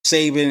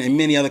Saban and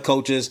many other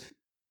coaches,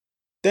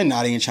 they're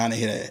not even trying to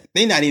hit it.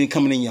 They're not even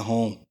coming in your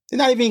home. They're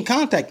not even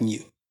contacting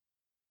you.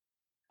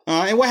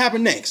 And what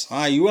happened next?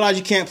 You realize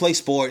you can't play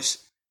sports,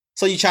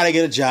 so you try to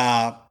get a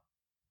job.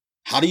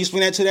 How do you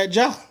explain that to that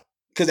job?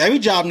 Because every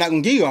job not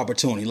going to give you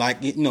opportunity.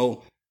 Like,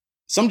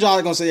 some jobs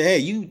are going to say, hey,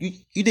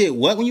 you did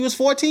what when you was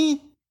 14?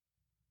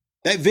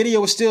 That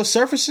video was still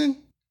surfacing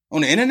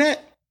on the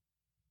internet?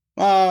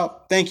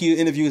 Thank you,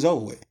 interview is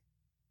over with.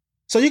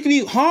 So you can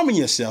be harming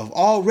yourself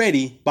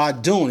already by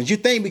doing it. You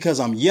think because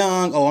I'm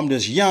young, I'm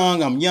just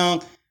young, I'm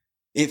young.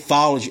 It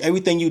follows you.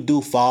 Everything you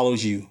do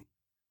follows you.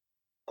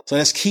 So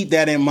let's keep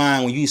that in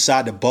mind when you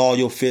decide to ball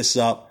your fists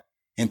up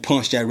and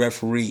punch that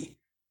referee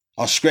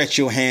or stretch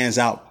your hands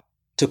out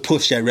to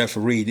push that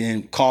referee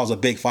and cause a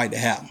big fight to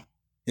happen.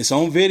 It's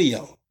on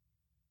video.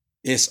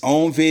 It's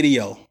on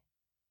video.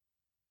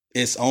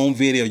 It's on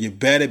video. You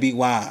better be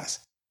wise.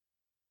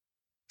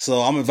 So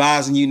I'm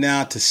advising you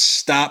now to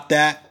stop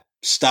that.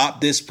 Stop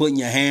this putting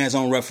your hands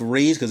on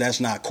referees because that's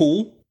not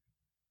cool.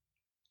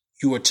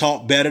 You were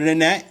taught better than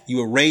that. You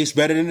were raised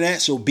better than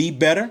that. So be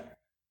better.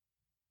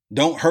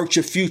 Don't hurt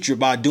your future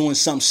by doing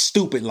something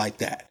stupid like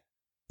that.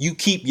 You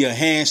keep your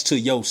hands to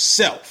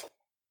yourself.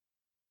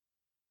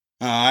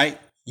 All right.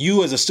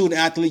 You as a student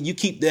athlete, you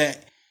keep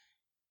that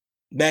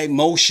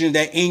emotion,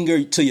 that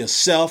anger to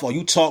yourself, or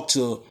you talk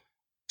to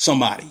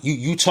somebody.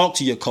 You talk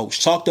to your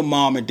coach, talk to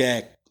mom and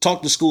dad,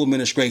 talk to school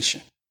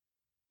administration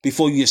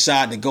before you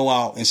decide to go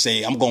out and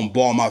say, I'm going to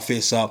ball my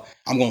fists up.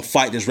 I'm going to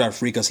fight this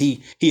referee because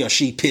he or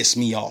she pissed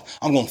me off.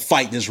 I'm going to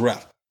fight this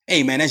ref.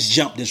 Hey, man, let's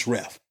jump this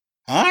ref.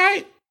 All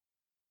right.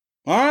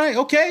 All right.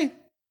 Okay.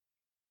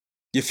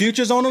 Your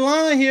future's on the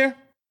line here.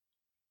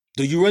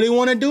 Do you really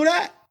want to do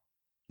that?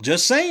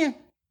 Just saying.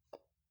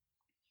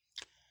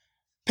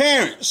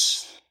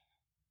 Parents.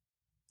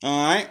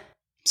 All right.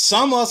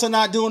 Some of us are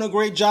not doing a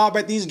great job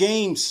at these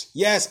games.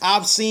 Yes,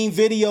 I've seen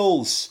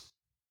videos.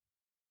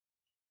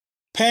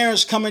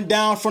 Parents coming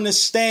down from the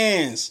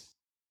stands,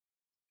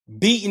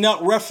 beating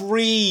up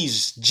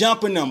referees,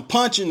 jumping them,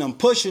 punching them,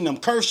 pushing them,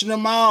 cursing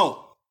them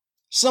out.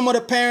 Some of the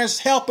parents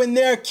helping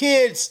their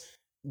kids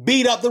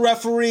beat up the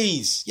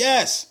referees.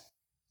 Yes,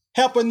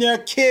 helping their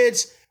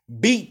kids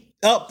beat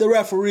up the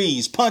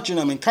referees, punching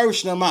them and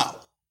cursing them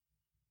out.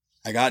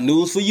 I got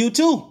news for you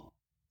too.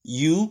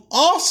 You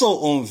also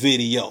on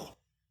video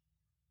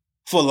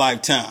for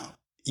lifetime.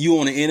 You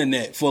on the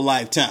internet for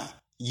lifetime.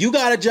 You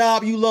got a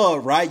job you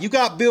love, right? You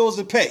got bills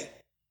to pay.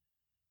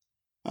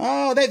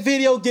 Oh, that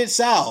video gets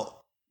out.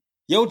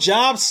 Your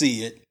job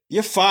see it.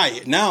 You're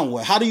fired. Now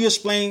what? How do you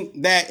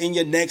explain that in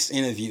your next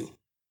interview?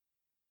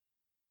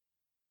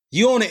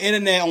 You on the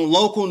internet on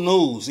local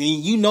news, and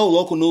you know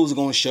local news is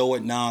going to show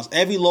it now.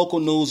 Every local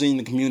news in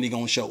the community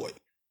going to show it.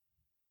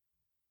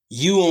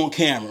 You on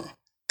camera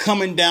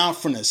coming down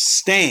from the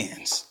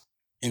stands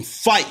and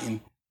fighting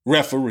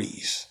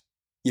referees.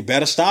 You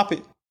better stop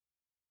it.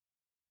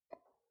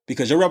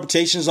 Because your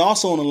reputation is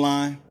also on the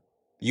line.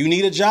 You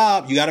need a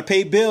job. You got to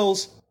pay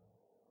bills.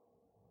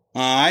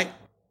 All right.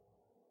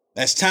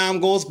 As time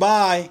goes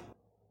by,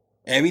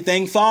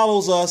 everything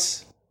follows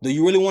us. Do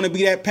you really want to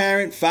be that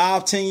parent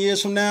 5-10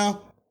 years from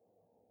now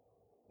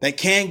that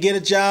can't get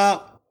a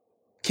job,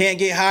 can't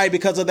get hired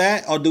because of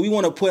that? Or do we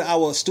want to put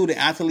our student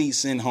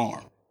athletes in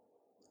harm?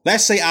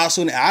 Let's say our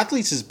student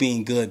athletes is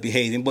being good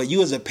behaving, but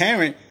you as a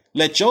parent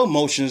let your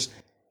emotions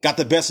got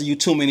the best of you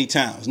too many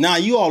times. Now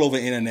you all over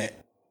the internet.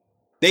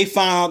 They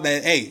find out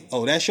that, hey,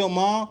 that's your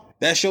mom,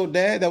 that's your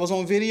dad that was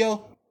on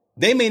video.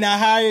 They may not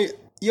hire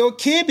your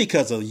kid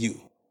because of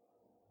you.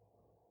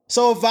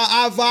 So if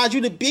I advise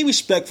you to be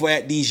respectful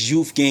at these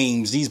youth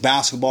games, these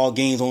basketball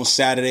games on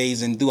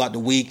Saturdays and throughout the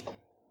week,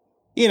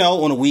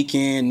 on the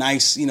weekend,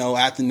 nice,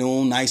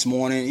 afternoon, nice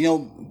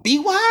morning, be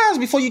wise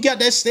before you get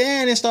that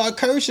stand and start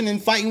cursing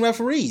and fighting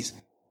referees.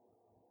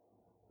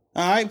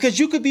 All right. Because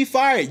you could be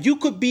fired. You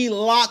could be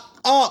locked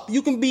up.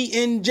 You can be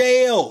in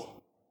jail.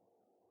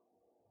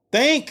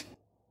 Think.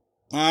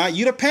 All right.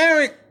 You the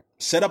parent.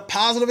 Set a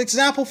positive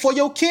example for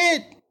your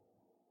kid.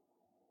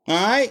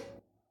 All right.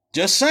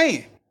 Just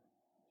saying.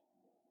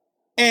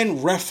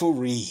 And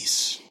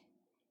referees.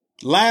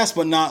 Last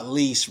but not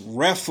least,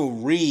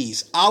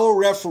 referees. Our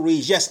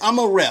referees. Yes, I'm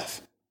a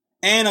ref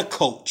and a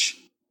coach.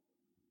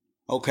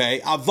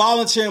 Okay. I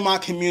volunteer in my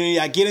community.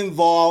 I get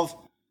involved.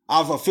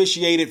 I've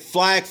officiated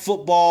flag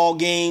football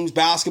games,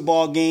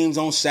 basketball games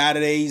on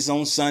Saturdays,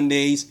 on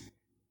Sundays.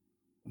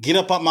 Get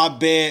up out my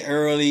bed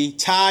early,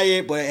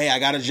 tired, but hey, I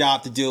got a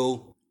job to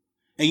do.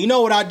 And you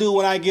know what I do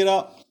when I get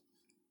up?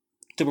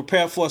 To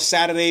prepare for a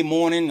Saturday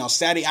morning or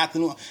Saturday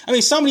afternoon. I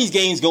mean, some of these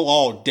games go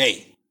all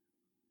day.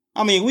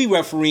 I mean, we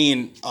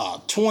refereeing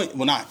 20,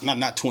 well,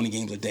 not 20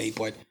 games a day,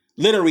 but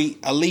literally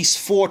at least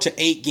 4 to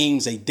 8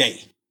 games a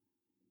day.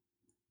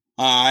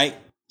 All right.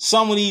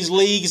 Some of these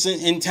leagues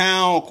in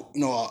town,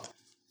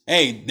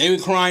 they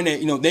requiring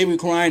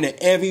that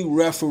every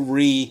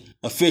referee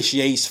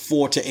officiates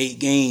 4 to 8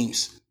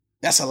 games.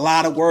 That's a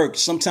lot of work.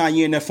 Sometimes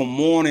you're in there from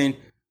morning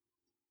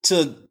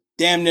to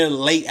damn near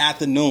late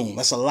afternoon.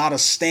 That's a lot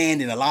of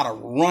standing, a lot of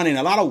running,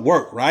 a lot of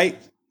work,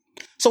 right?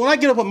 So when I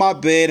get up in my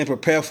bed and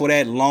prepare for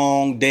that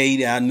long day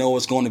that I know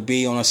it's going to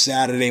be on a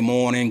Saturday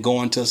morning,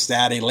 going to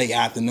Saturday late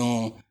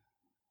afternoon,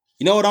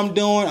 you know what I'm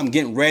doing? I'm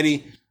getting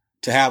ready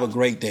to have a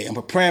great day. I'm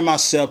preparing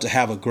myself to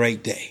have a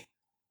great day.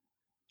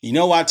 You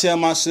know what I tell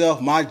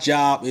myself? My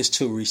job is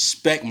to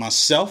respect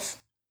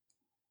myself,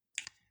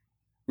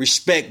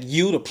 respect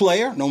you, the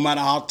player, no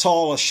matter how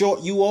tall or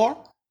short you are,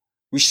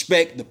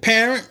 respect the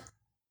parents,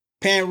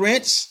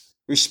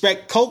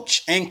 respect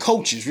coach and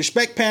coaches,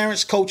 respect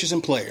parents, coaches,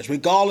 and players,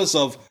 regardless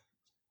of,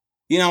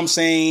 you know what I'm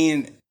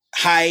saying,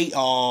 height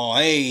or,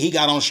 hey, he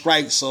got on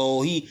strike,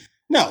 so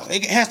no,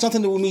 it has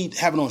nothing to do with me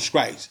having on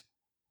strikes.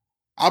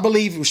 I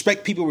believe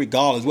respect people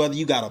regardless, whether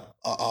you got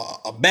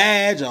a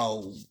badge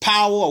or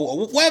power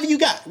or whatever you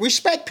got.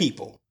 Respect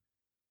people.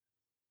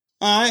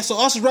 All right,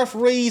 so us as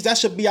referees, that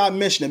should be our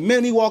mission. The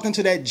minute we walk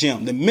into that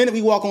gym, the minute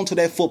we walk onto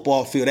that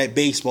football field, that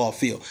baseball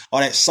field, or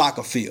that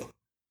soccer field,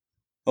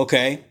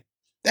 okay,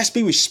 let's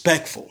be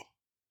respectful.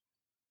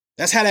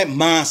 Let's have that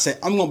mindset.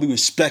 I'm going to be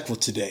respectful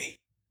today.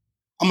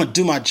 I'm going to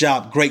do my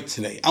job great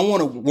today. I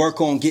want to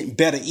work on getting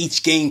better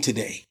each game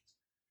today.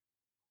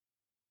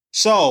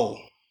 So,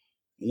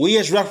 we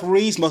as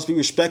referees must be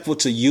respectful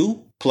to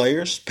you,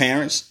 players,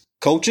 parents,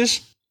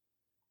 coaches,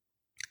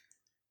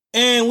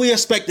 and we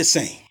expect the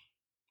same.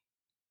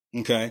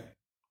 Okay?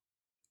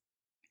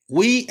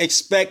 We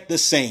expect the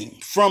same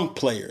from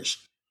players,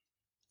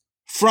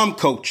 from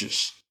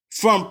coaches,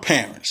 from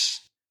parents.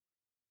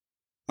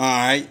 All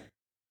right?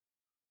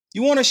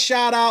 You want a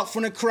shout out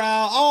from the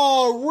crowd?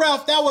 Oh,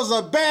 ref, that was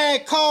a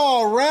bad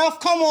call,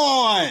 ref. Come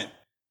on.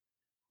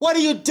 What are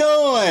you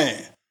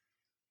doing?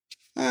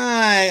 All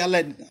right,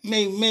 I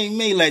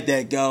may let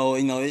that go.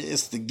 You know,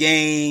 it's the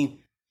game.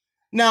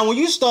 Now, when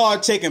you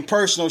start taking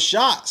personal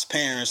shots,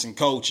 parents and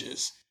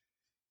coaches,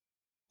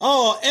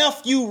 oh,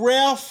 F you,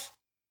 ref.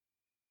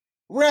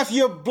 Ref,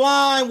 you're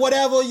blind,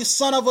 whatever, you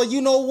son of a,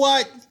 you know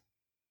what?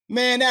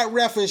 Man, that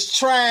ref is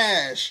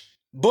trash.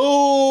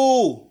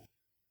 Boo.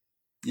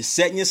 You're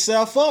setting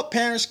yourself up,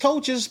 parents,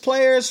 coaches,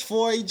 players,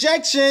 for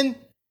ejection.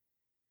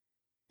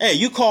 Hey,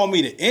 you call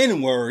me the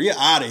N-word, you're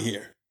out of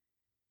here.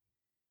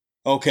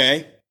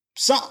 Okay?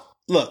 So,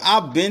 look,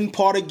 I've been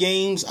part of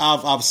games.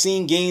 I've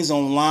seen games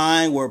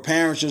online where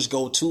parents just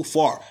go too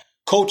far.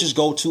 Coaches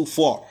go too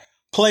far.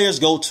 Players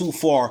go too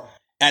far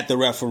at the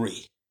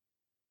referee.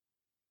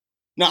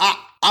 Now,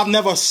 I've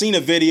never seen a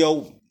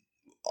video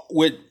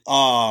with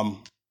a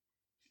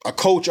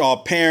coach or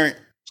a parent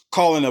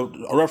calling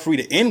a referee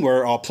the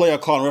N-word or a player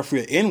calling a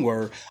referee the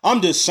N-word.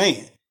 I'm just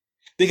saying.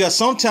 Because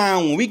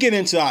sometimes when we get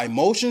into our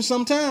emotions,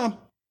 sometimes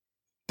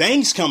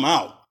things come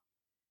out.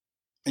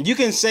 And you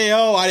can say,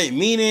 oh, I didn't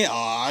mean it.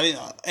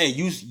 Hey,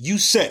 you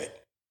said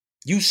it.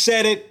 You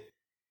said it.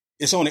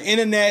 It's on the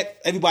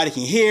internet. Everybody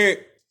can hear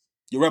it.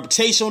 Your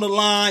reputation on the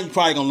line. You're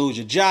probably going to lose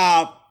your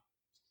job.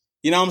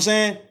 You know what I'm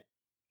saying?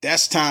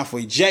 That's time for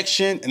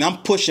ejection. And I'm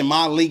pushing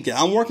my league that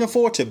I'm working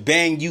for to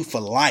ban you for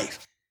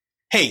life.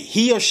 Hey,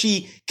 he or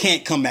she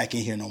can't come back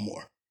in here no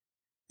more.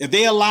 If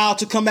they allowed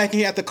to come back in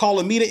here after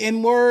calling me the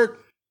N-word,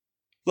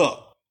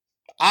 look,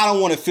 I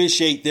don't want to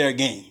officiate their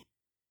game.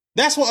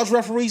 That's what us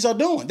referees are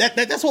doing.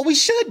 That's what we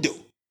should do.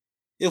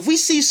 If we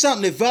see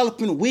something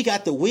developing week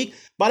after week,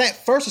 by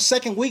that first or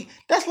second week,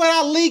 let's let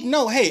our league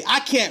know, hey,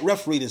 I can't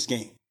referee this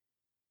game.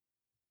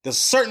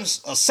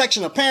 There's a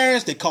section of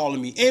parents, they're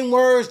calling me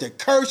N-words, they're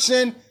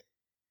cursing,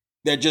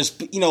 they're just,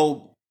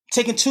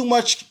 taking too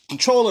much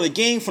control of the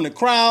game from the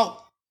crowd.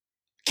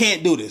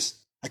 Can't do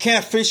this. I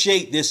can't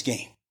officiate this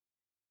game.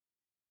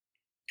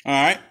 All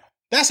right?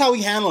 That's how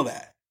we handle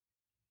that.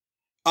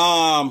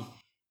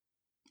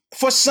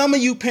 For some of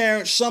you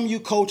parents, some of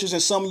you coaches,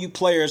 and some of you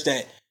players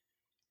that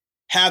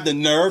have the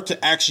nerve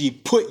to actually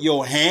put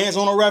your hands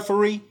on a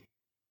referee,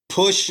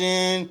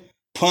 pushing,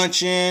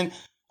 punching,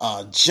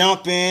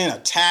 jumping,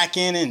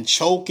 attacking, and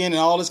choking, and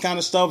all this kind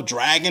of stuff,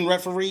 dragging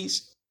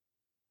referees.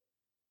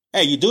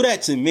 Hey, you do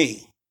that to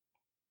me.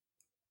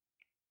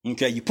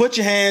 Okay, you put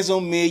your hands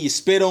on me, you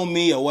spit on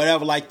me, or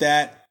whatever like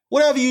that.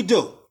 Whatever you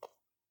do.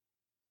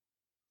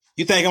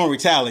 You think I'm going to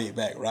retaliate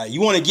back, right? You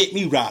want to get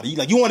me riled.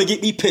 You want to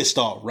get me pissed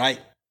off, right?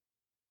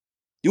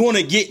 You want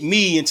to get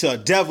me into a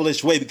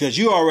devilish way because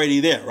you're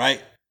already there,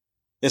 right?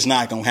 It's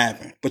not going to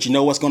happen. But you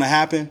know what's going to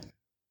happen?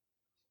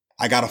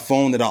 I got a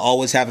phone that I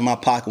always have in my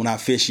pocket when I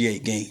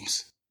officiate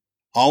games.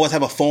 I always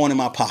have a phone in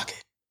my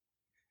pocket.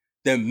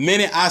 The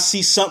minute I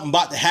see something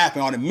about to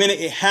happen, or the minute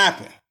it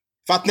happened,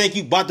 if I think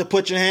you about to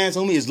put your hands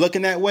on me, is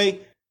looking that way,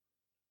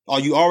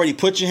 or you already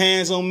put your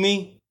hands on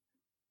me,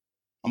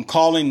 I'm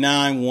calling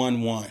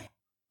 911.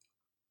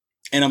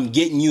 And I'm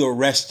getting you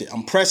arrested.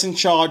 I'm pressing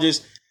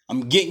charges.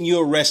 I'm getting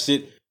you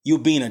arrested. You'll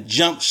be in a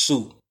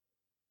jumpsuit.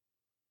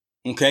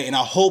 Okay? And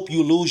I hope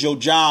you lose your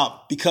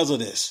job because of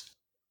this.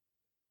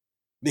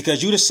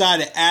 Because you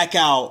decided to act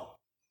out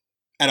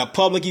at a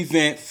public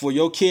event for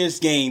your kid's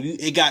game.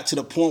 It got to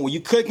the point where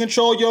you couldn't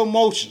control your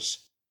emotions.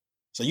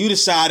 So you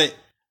decided,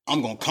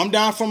 I'm going to come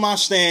down from my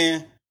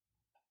stand.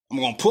 I'm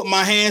going to put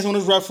my hands on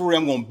this referee.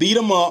 I'm going to beat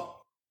him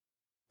up.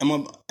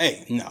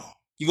 Hey, no.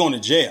 You're going to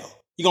jail.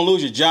 You're going to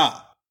lose your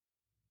job.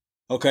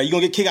 Okay, you're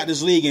going to get kicked out of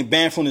this league and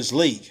banned from this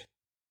league.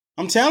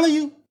 I'm telling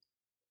you.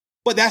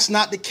 But that's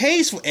not the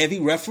case for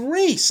every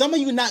referee. Some of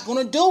you are not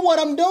going to do what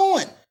I'm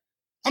doing.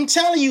 I'm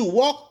telling you,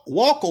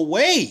 walk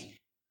away.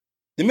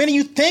 The minute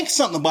you think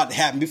something about to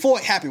happen, before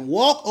it happened,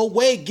 walk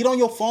away, get on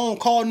your phone,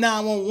 call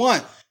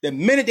 911. The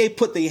minute they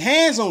put their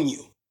hands on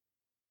you.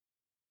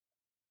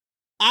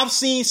 I've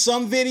seen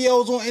some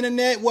videos on the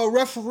internet where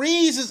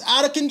referees is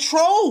out of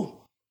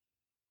control.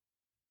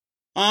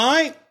 All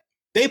right?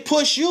 They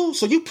push you,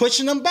 so you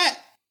pushing them back.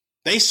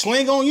 They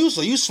swing on you,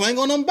 so you swing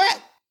on them back.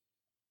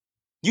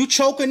 You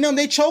choking them,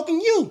 they choking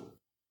you.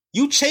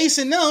 You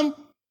chasing them.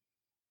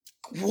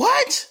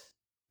 What?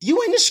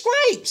 You in the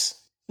scrapes.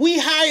 We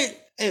hired,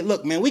 hey,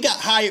 look, man, we got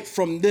hired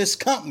from this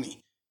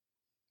company.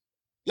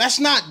 Let's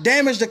not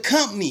damage the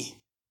company.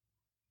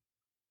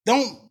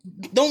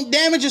 Don't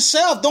damage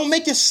yourself. Don't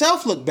make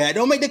yourself look bad.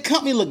 Don't make the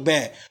company look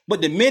bad. But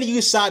the minute you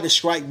decide to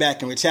strike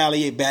back and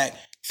retaliate back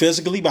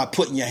physically by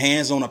putting your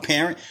hands on a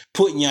parent,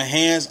 putting your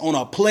hands on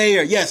a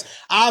player. Yes,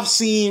 I've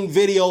seen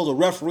videos of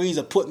referees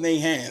are putting their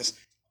hands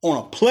on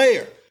a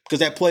player because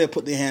that player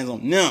put their hands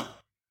on them.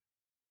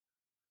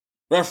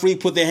 Referee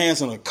put their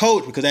hands on a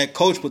coach because that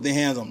coach put their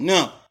hands on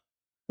them.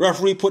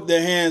 Referee put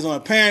their hands on a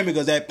parent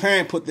because that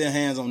parent put their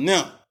hands on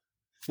them.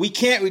 We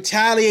can't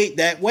retaliate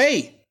that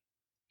way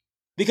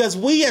because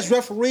we as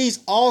referees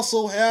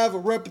also have a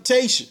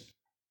reputation.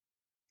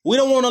 We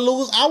don't want to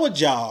lose our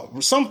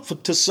job.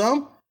 To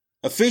some,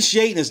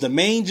 officiating is the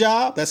main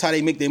job. That's how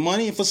they make their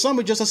money. And for some,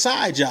 it's just a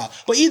side job.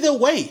 But either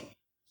way,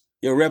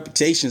 your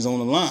reputation is on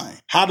the line.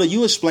 How do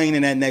you explain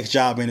in that next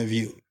job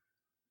interview?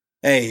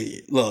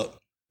 Hey, look,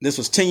 this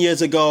was 10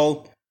 years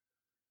ago.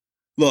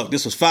 Look,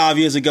 this was 5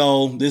 years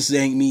ago. This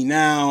ain't me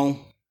now.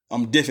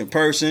 I'm a different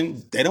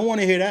person. They don't want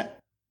to hear that.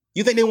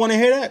 You think they want to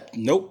hear that?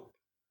 Nope.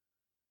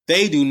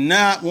 They do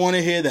not want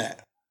to hear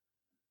that.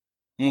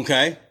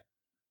 Okay?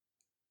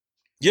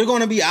 You're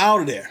going to be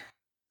out of there.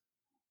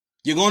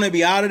 You're going to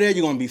be out of there.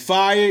 You're going to be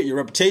fired. Your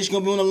reputation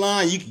going to be on the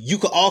line. You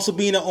could also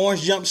be in an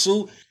orange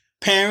jumpsuit.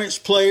 Parents,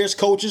 players,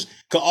 coaches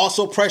could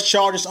also press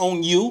charges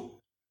on you.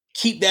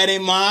 Keep that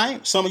in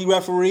mind. Some of you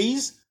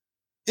referees.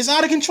 It's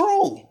out of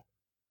control.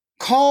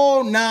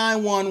 Call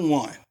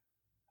 911.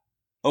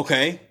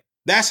 Okay?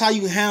 That's how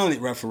you handle it,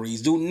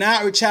 referees. Do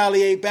not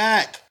retaliate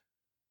back.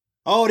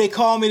 Oh, they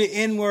call me the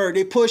N-word.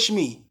 They push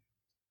me.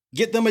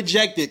 Get them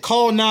ejected.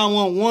 Call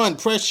 911.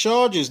 Press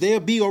charges. They'll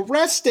be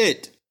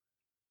arrested.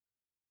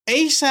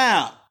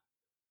 ASAP.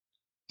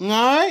 All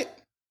right?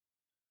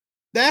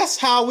 That's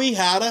how we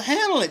had to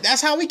handle it.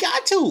 That's how we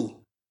got to.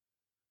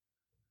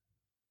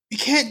 You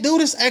can't do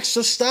this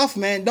extra stuff,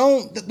 man.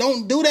 Don't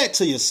do that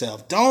to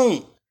yourself.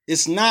 Don't.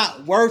 It's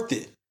not worth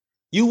it.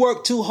 You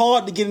work too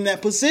hard to get in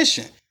that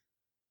position.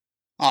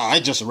 Oh,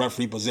 it's just a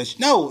referee position.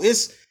 No,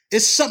 it's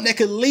something that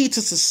could lead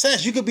to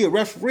success. You could be a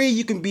referee.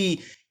 You can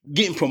be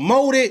getting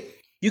promoted.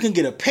 You can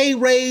get a pay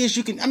raise.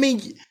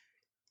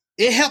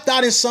 It helped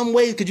out in some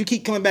ways because you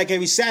keep coming back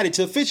every Saturday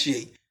to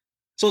officiate.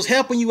 So it's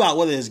helping you out,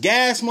 whether it's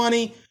gas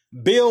money,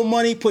 bill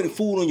money, putting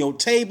food on your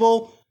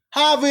table.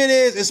 However it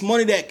is, it's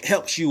money that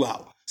helps you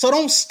out. So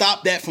don't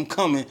stop that from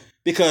coming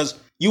because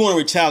you want to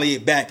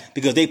retaliate back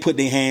because they put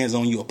their hands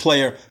on you, a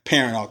player,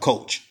 parent, or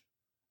coach.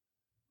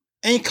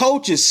 And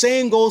coaches,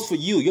 same goes for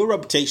you. Your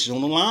reputation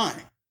on the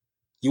line.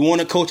 You want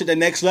to coach at the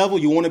next level?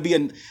 You want to be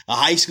a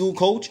high school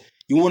coach?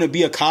 You want to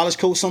be a college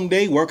coach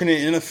someday, working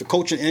in NFL,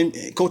 coaching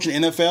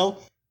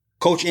NFL,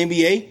 coach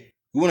NBA?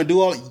 You want to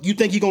do all? You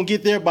think you're going to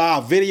get there by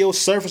a video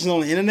surfacing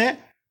on the internet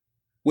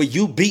where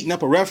you beating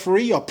up a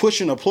referee or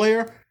pushing a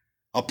player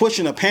or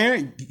pushing a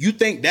parent? You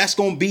think that's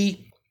going to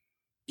be,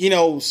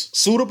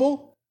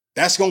 suitable?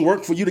 That's going to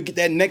work for you to get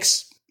that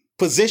next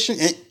position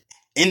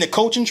in the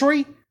coaching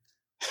tree?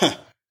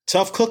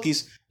 Tough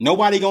cookies.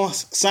 Nobody going to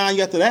sign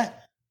you after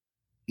that.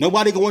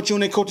 Nobody going to want you on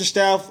their coaching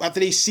staff after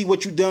they see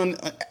what you done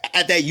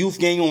at that youth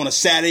game on a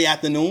Saturday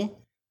afternoon.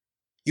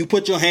 You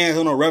put your hands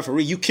on a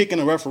referee. You kicking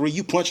a referee.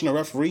 You punching a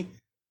referee.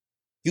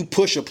 You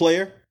push a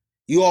player.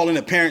 You all in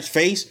the parent's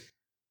face.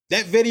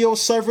 That video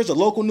surface, the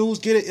local news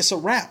get it. It's a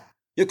wrap.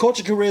 Your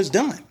coaching career is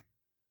done.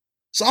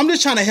 So I'm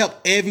just trying to help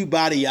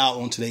everybody out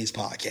on today's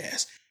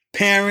podcast.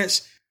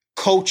 Parents,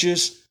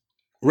 coaches,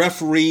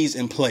 referees,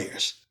 and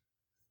players.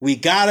 We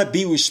got to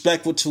be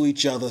respectful to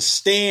each other.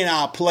 Stay in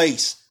our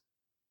place.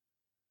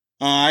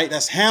 All right?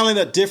 That's handling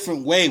a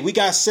different way. We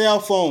got cell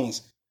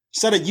phones.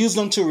 Instead of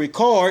using them to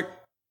record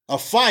a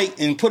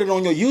fight and put it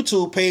on your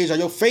YouTube page or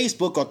your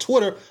Facebook or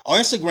Twitter or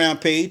Instagram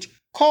page,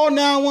 call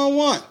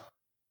 911.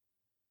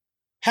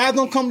 Have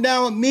them come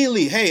down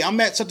immediately. Hey, I'm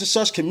at such and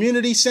such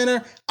community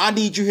center. I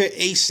need you here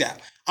ASAP.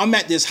 I'm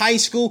at this high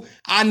school.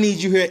 I need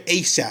you here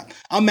ASAP.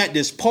 I'm at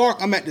this park.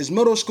 I'm at this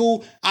middle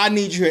school. I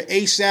need you here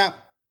ASAP.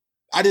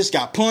 I just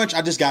got punched.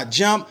 I just got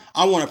jumped.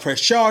 I want to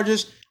press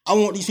charges. I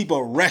want these people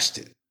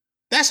arrested.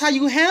 That's how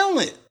you handle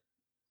it.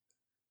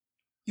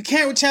 You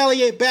can't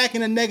retaliate back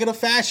in a negative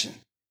fashion.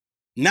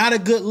 Not a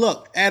good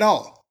look at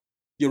all.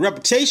 Your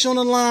reputation on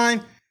the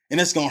line,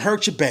 and it's going to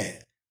hurt you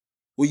bad.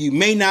 Well, you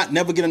may not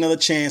never get another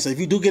chance. If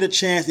you do get a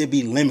chance, it'll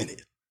be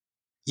limited.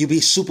 You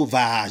be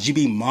supervised. You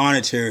be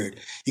monitored.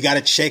 You got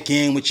to check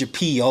in with your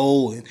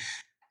PO.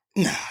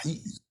 And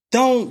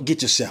don't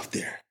get yourself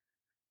there.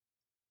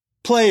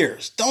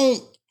 Players,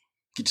 don't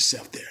get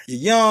yourself there. You're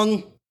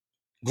young,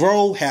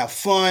 grow, have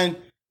fun,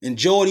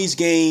 enjoy these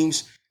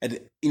games.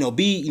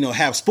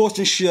 Have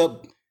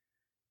sportsmanship.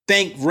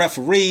 Thank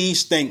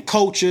referees, thank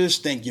coaches,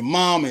 thank your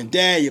mom and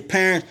dad, your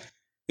parents.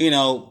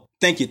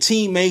 Thank your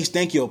teammates,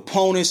 thank your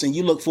opponents, and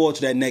you look forward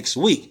to that next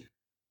week.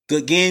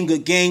 Good game.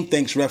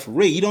 Thanks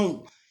referee. You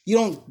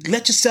don't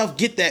let yourself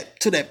get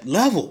to that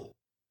level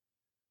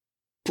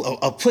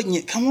of putting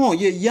it. Come on,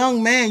 you're a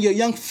young man, you're a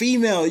young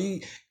female.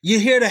 You're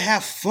here to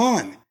have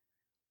fun.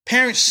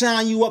 Parents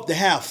sign you up to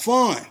have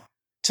fun,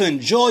 to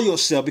enjoy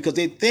yourself because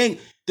they think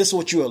this is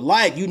what you're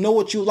like. You know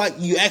what you like.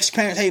 You ask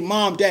parents, hey,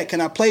 mom, dad, can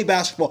I play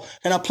basketball?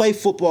 Can I play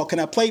football? Can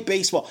I play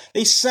baseball?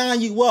 They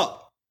sign you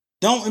up.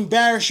 Don't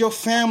embarrass your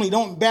family.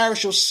 Don't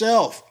embarrass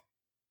yourself.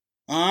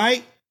 All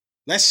right?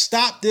 Let's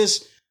stop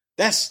this.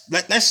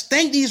 Let's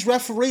thank these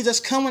referees that's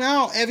coming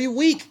out every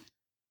week,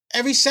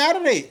 every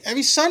Saturday,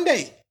 every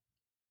Sunday.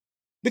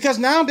 Because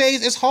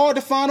nowadays it's hard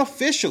to find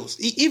officials.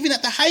 Even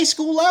at the high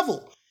school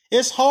level,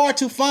 it's hard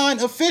to find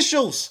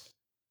officials.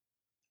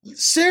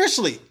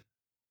 Seriously.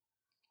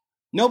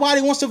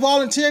 Nobody wants to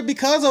volunteer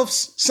because of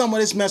some of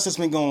this mess that's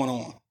been going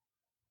on.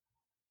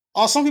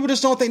 Or some people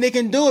just don't think they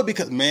can do it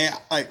because,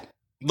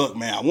 look,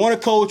 man, I want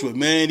to coach, but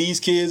man, these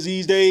kids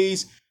these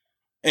days,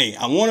 hey,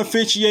 I want to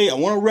officiate, I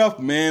want to ref,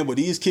 man, but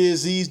these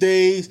kids these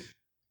days.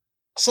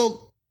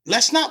 So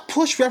let's not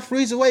push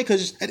referees away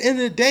because at the end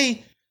of the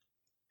day,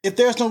 if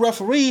there's no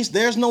referees,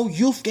 there's no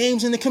youth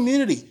games in the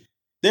community.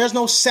 There's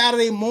no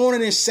Saturday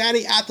morning and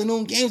Saturday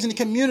afternoon games in the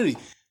community.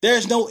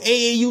 There's no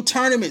AAU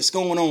tournaments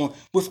going on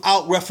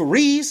without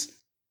referees.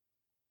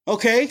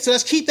 Okay, so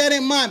let's keep that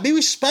in mind. Be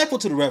respectful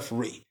to the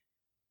referee.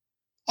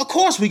 Of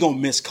course we're going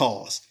to miss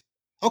calls.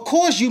 Of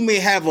course you may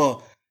have a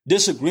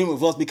disagreement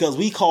with us because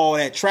we call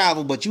that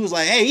travel, but you was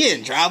like, hey, he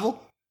didn't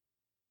travel.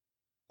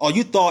 Or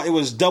you thought it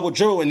was double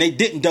dribble and they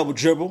didn't double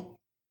dribble.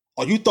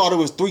 Or you thought it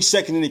was 3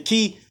 seconds in the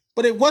key,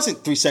 but it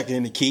wasn't 3 seconds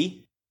in the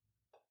key.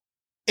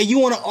 And you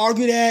want to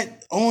argue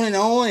that on,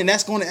 and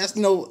that's going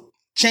to,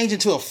 change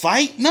into a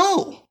fight?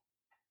 No.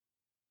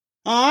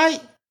 All right?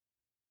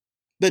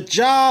 The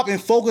job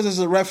and focus as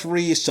a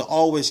referee is to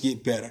always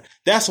get better.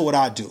 That's what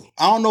I do.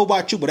 I don't know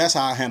about you, but that's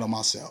how I handle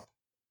myself.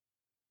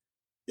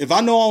 If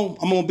I know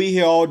I'm going to be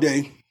here all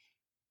day,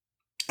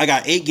 I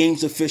got 8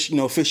 games to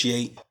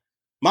officiate.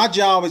 My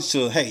job is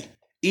to, hey,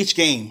 each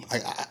game,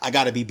 I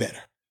got to be better.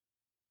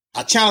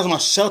 I challenge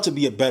myself to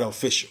be a better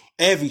official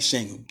every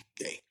single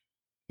day.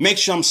 Make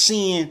sure I'm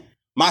seeing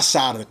my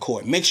side of the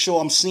court. Make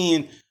sure I'm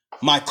seeing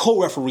my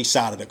co-referee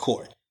side of the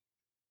court.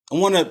 I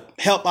want to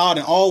help out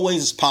in all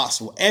ways as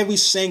possible. Every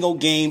single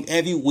game,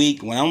 every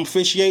week, when I'm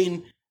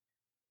officiating,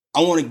 I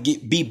want to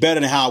be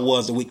better than how I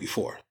was the week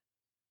before.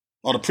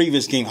 Or the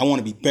previous game, I want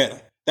to be better.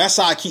 That's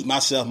how I keep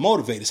myself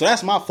motivated. So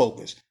that's my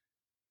focus.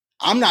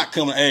 I'm not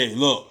coming, hey,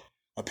 look,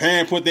 a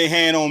parent put their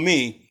hand on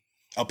me.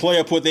 A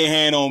player put their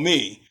hand on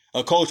me.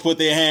 A coach put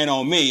their hand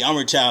on me. I'm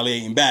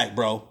retaliating back,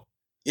 bro.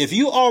 If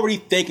you already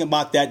thinking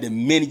about that the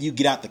minute you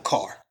get out the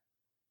car,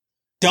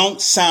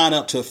 don't sign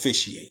up to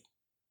officiate.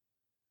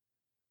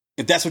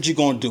 If that's what you're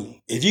going to do.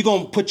 If you're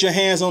going to put your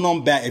hands on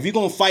them back, if you're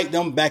going to fight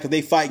them back if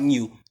they fighting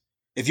you,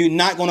 if you're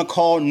not going to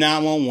call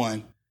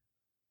 911,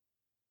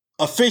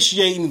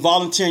 officiating,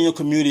 volunteering your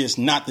community is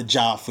not the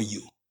job for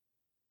you.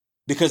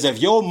 Because if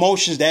your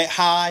emotions that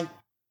high,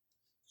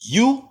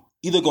 you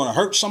either going to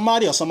hurt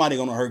somebody or somebody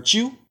going to hurt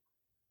you.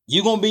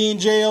 You're going to be in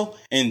jail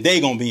and they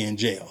going to be in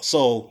jail.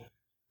 So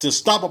to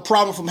stop a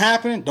problem from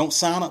happening, don't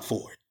sign up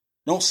for it.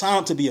 Don't sign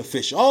up to be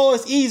official. Oh,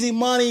 it's easy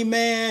money,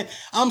 man.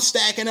 I'm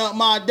stacking up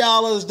my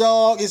dollars,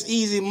 dog. It's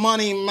easy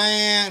money,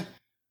 man.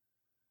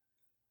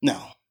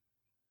 No,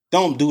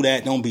 don't do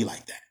that. Don't be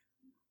like that.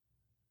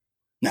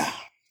 Nah.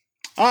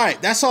 All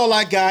right, that's all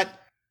I got.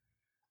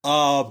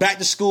 Back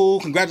to school.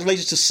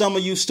 Congratulations to some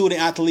of you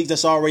student athletes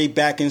that's already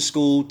back in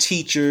school,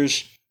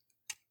 teachers,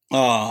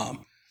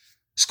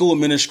 school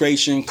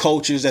administration,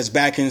 coaches that's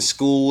back in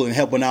school and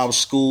helping our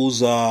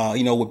schools,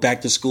 with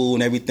back to school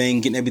and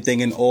everything, getting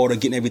everything in order,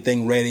 getting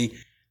everything ready.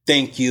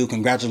 Thank you.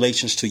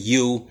 Congratulations to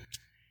you.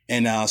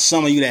 And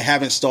some of you that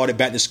haven't started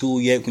back to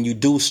school yet, when you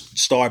do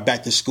start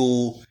back to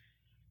school,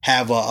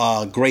 have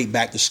a great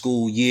back to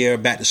school year,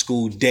 back to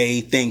school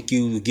day. Thank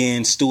you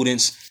again,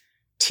 students,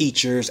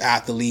 teachers,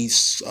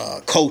 athletes,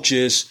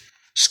 coaches,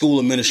 school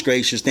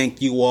administrators.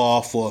 Thank you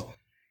all for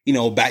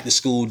back to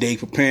school day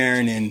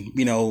preparing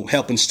and,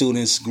 helping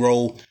students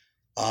grow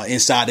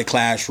inside the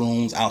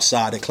classrooms,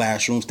 outside the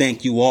classrooms.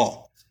 Thank you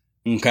all.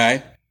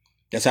 Okay.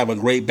 Let's have a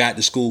great back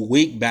to school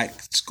week, back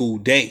to school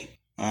day.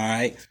 All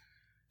right.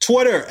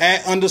 Twitter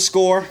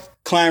 @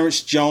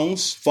 Clarence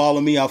Jones.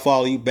 Follow me. I'll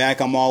follow you back.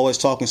 I'm always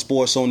talking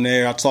sports on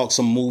there. I talk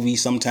some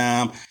movies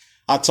sometime.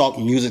 I talk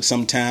music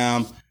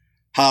sometime.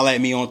 Holla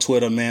at me on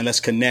Twitter, man.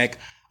 Let's connect.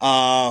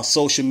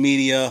 Social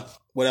media.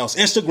 What else?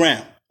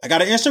 Instagram. I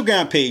got an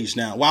Instagram page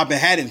now. Well, I've been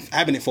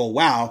having it for a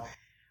while.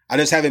 I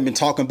just haven't been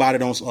talking about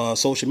it on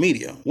social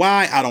media.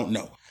 Why? I don't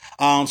know.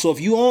 So if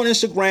you on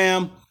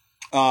Instagram,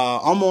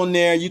 I'm on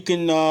there. You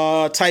can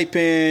type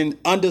in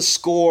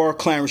 _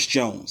 Clarence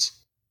Jones.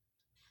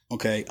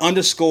 Okay,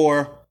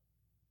 _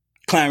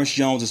 Clarence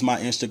Jones is my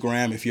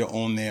Instagram. If you're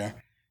on there,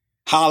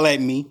 holla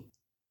at me.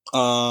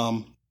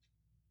 Sometimes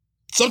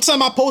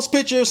I post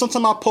pictures.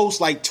 Sometimes I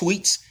post like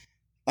tweets.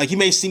 Like you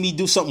may see me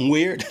do something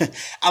weird.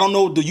 I don't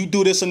know. Do you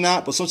do this or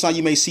not? But sometimes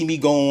you may see me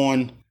go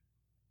on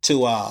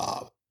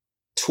to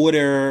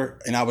Twitter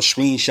and I would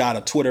screenshot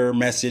a Twitter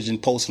message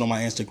and post it on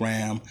my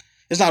Instagram.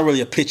 It's not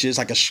really a picture. It's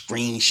like a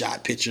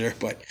screenshot picture,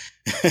 but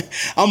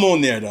I'm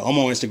on there though. I'm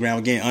on Instagram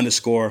again,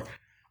 _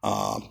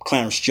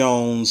 Clarence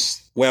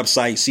Jones,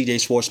 website,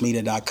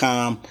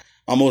 cjsportsmedia.com.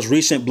 My most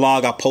recent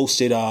blog I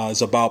posted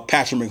is about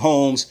Patrick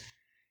Mahomes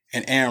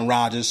and Aaron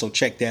Rodgers. So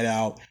check that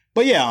out.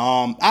 But yeah,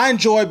 I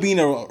enjoy being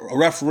a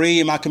referee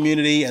in my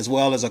community as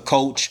well as a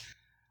coach.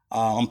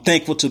 I'm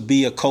thankful to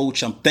be a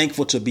coach. I'm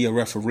thankful to be a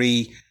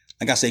referee.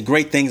 Like I said,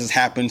 great things has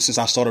happened since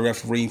I started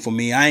refereeing for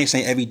me. I ain't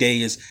saying every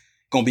day is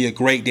going to be a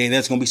great day.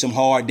 There's going to be some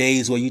hard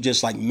days where you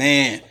just like,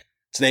 man,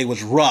 today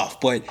was rough.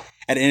 But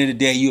at the end of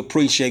the day, you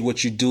appreciate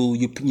what you do.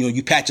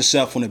 You pat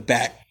yourself on the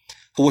back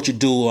for what you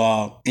do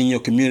in your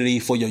community,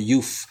 for your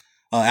youth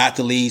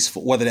athletes,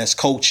 for whether that's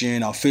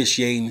coaching or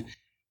officiating.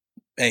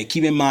 Hey,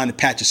 keep in mind to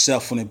pat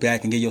yourself on the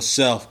back and give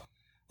yourself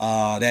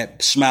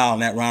that smile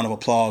and that round of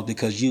applause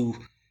because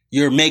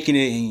you're making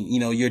it and,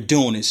 you're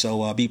doing it.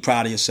 So be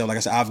proud of yourself. Like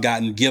I said, I've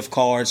gotten gift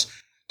cards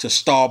to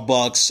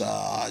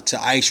Starbucks,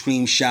 to ice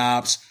cream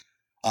shops,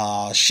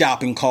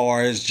 shopping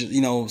cards.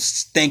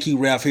 Thank you,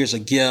 ref. Here's a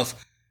gift.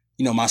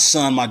 My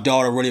son, my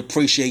daughter really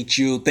appreciate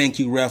you. Thank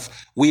you, ref.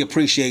 We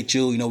appreciate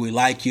you. We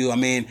like you.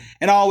 And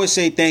I always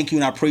say thank you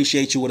and I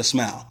appreciate you with a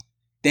smile.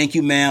 Thank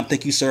you, ma'am.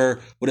 Thank you, sir,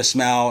 with a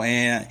smile.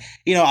 And,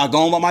 I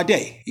go on about my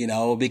day,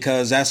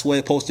 because that's what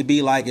it's supposed to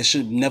be like. It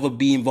should never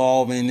be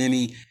involved in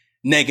any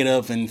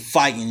negative and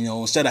fighting,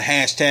 instead of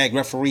hashtag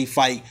referee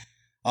fight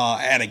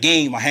at a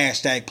game or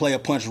hashtag player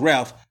punch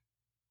ref.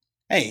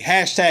 Hey,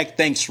 hashtag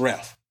thanks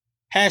ref.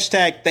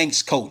 Hashtag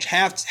thanks coach.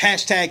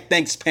 Hashtag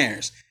thanks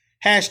parents.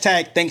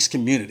 Hashtag thanks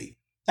community.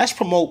 Let's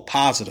promote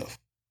positive.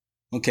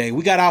 Okay,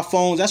 we got our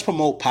phones. Let's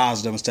promote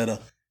positive instead of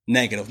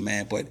negative,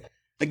 man. But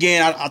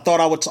again, I thought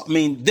I would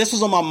this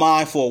was on my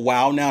mind for a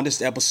while now. This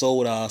is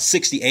episode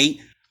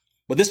 68.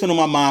 But this has been on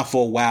my mind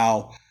for a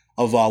while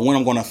of when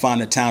I'm going to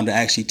find the time to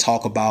actually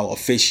talk about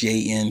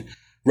officiating,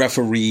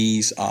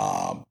 referees,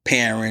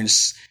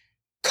 parents,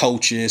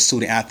 coaches,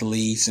 student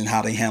athletes, and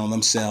how they handle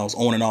themselves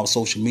on and off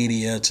social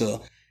media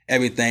to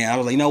everything. I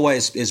was like, you know what?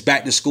 It's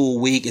back to school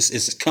week.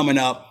 It's coming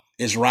up.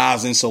 It's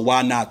rising. So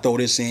why not throw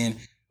this in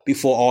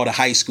before all the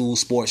high school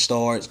sports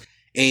starts?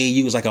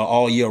 AAU is like an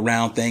all year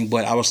round thing.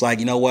 But I was like,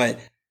 you know what?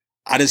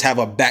 I just have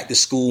a back to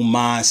school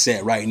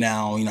mindset right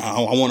now.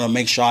 I want to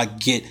make sure I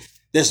get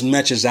this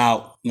message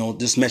out,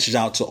 this message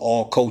out to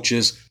all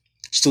coaches,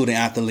 student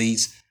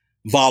athletes,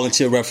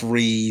 volunteer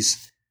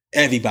referees,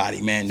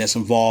 everybody, man, that's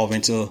involved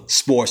into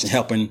sports and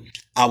helping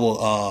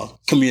our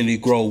community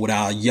grow with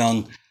our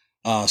young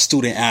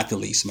student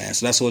athletes, man.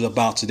 So that's what it's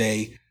about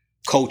today.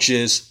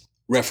 Coaches,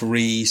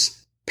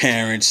 referees,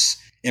 parents,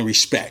 and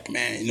respect,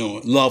 man.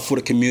 Love for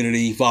the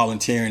community,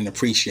 volunteering, and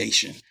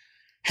appreciation.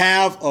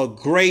 Have a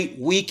great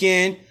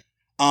weekend.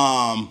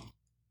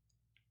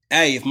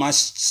 Hey, if my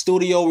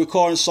studio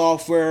recording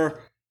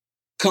software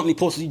company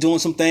supposed to be doing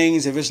some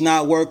things, if it's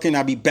not working,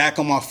 I'll be back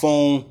on my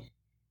phone,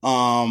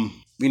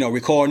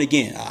 recording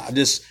again.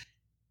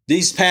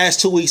 These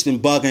past 2 weeks been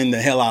bugging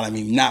the hell out of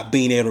me, not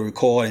being able to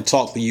record and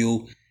talk to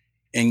you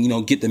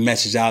and, get the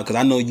message out. Cause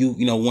I know you,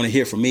 want to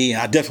hear from me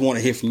and I definitely want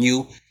to hear from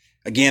you.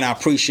 Again, I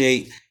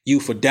appreciate you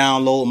for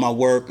downloading my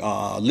work,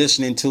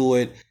 listening to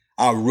it.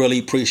 I really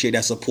appreciate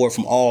that support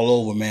from all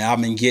over, man. I've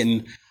been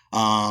getting,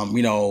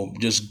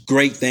 just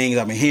great things.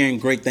 I've been hearing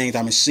great things.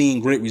 I've been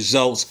seeing great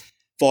results as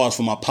far as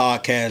for my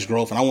podcast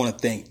growth. And I want to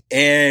thank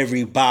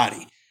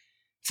everybody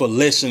for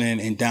listening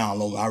and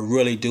downloading. I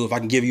really do. If I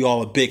can give you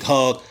all a big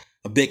hug,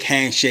 a big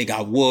handshake,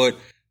 I would.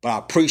 But I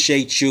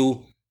appreciate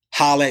you.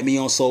 Holler at me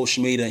on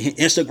social media.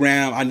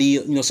 Instagram, I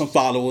need, some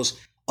followers.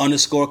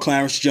 _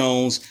 Clarence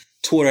Jones.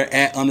 Twitter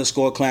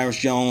 @ Clarence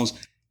Jones.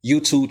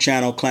 YouTube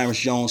channel, Clarence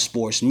Jones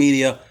Sports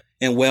Media.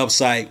 And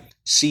website,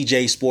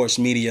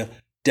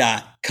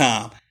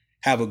 cjsportsmedia.com.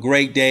 Have a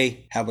great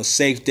day. Have a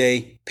safe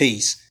day.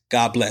 Peace.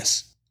 God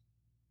bless.